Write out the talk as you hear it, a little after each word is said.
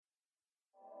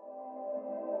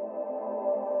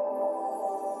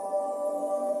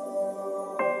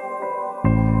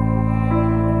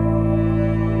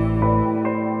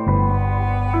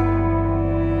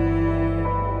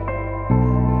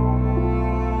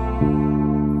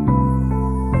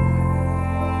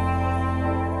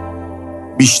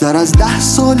بیشتر از 10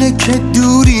 ساله که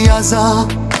دوری ازم،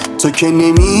 تو که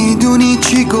نمیدونی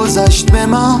چی گذشت به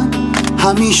من.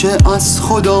 همیشه از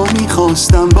خدا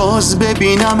میخواستم باز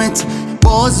ببینمت،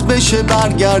 باز بشه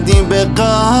برگردیم به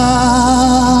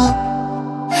قبل.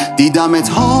 دیدمت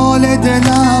حال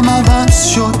دلم عوض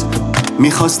شد،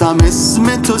 میخواستم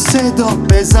اسم تو صدا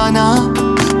بزنم.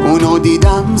 اونو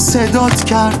دیدم صدات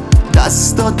کرد،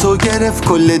 دستاتو گرفت،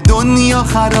 کل دنیا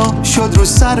خراب شد رو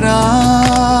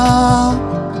سرم.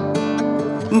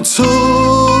 تو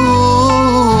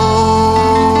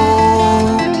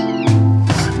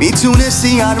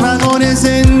میتونستی ارمغان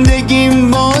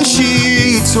زندگیم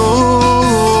باشی، تو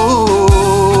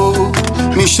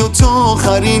میشد تو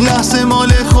آخرین لحظه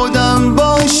مال خودم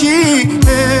باشی.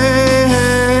 حیف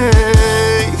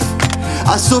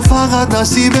از تو فقط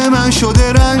نصیب من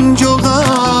شده رنج و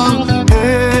غم.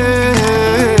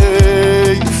 حیف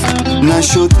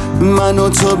نشد من و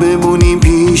تو بمونیم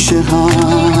پیش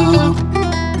هم.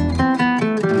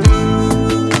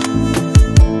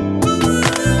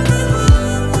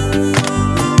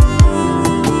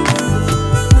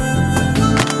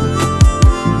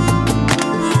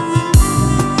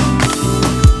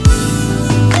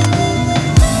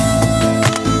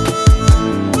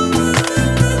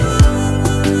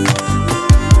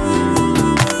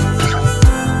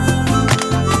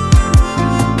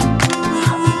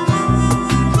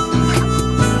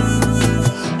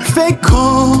 فکر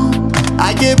کن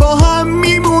اگه با هم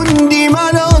میموندیم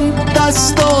الان،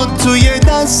 دستات توی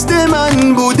دست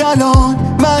من بود الان.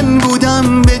 من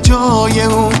بودم به جای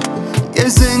اون، یه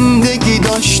زندگی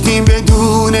داشتیم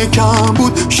بدون کم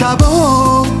بود.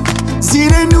 شبا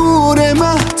زیر نور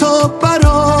مهتاب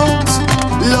برات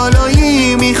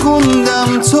لالایی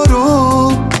میخوندم تو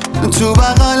رو، تو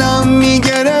بغلم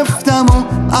میگرفتم و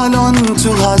الان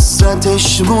تو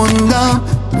حسرتش موندم.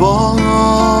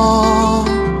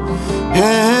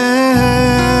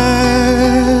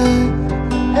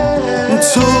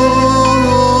 تو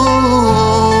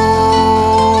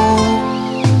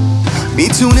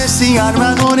میتونستی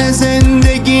ارمغان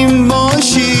زندگیم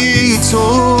باشی،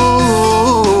 تو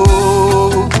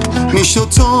میشد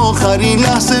تو آخرین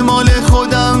لحظه مال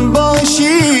خودم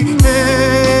باشی.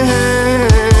 حیف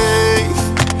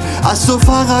از تو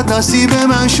فقط نصیب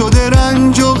من شده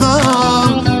رنج و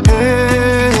غم.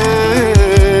 حیف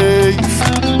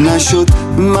نشد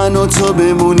من و تو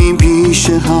بمونیم پیش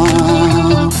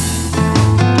هم.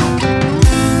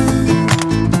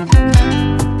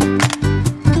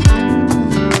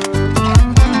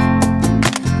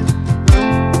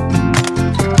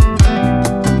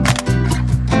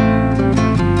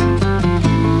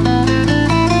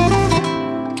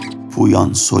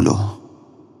 PouyanSolo.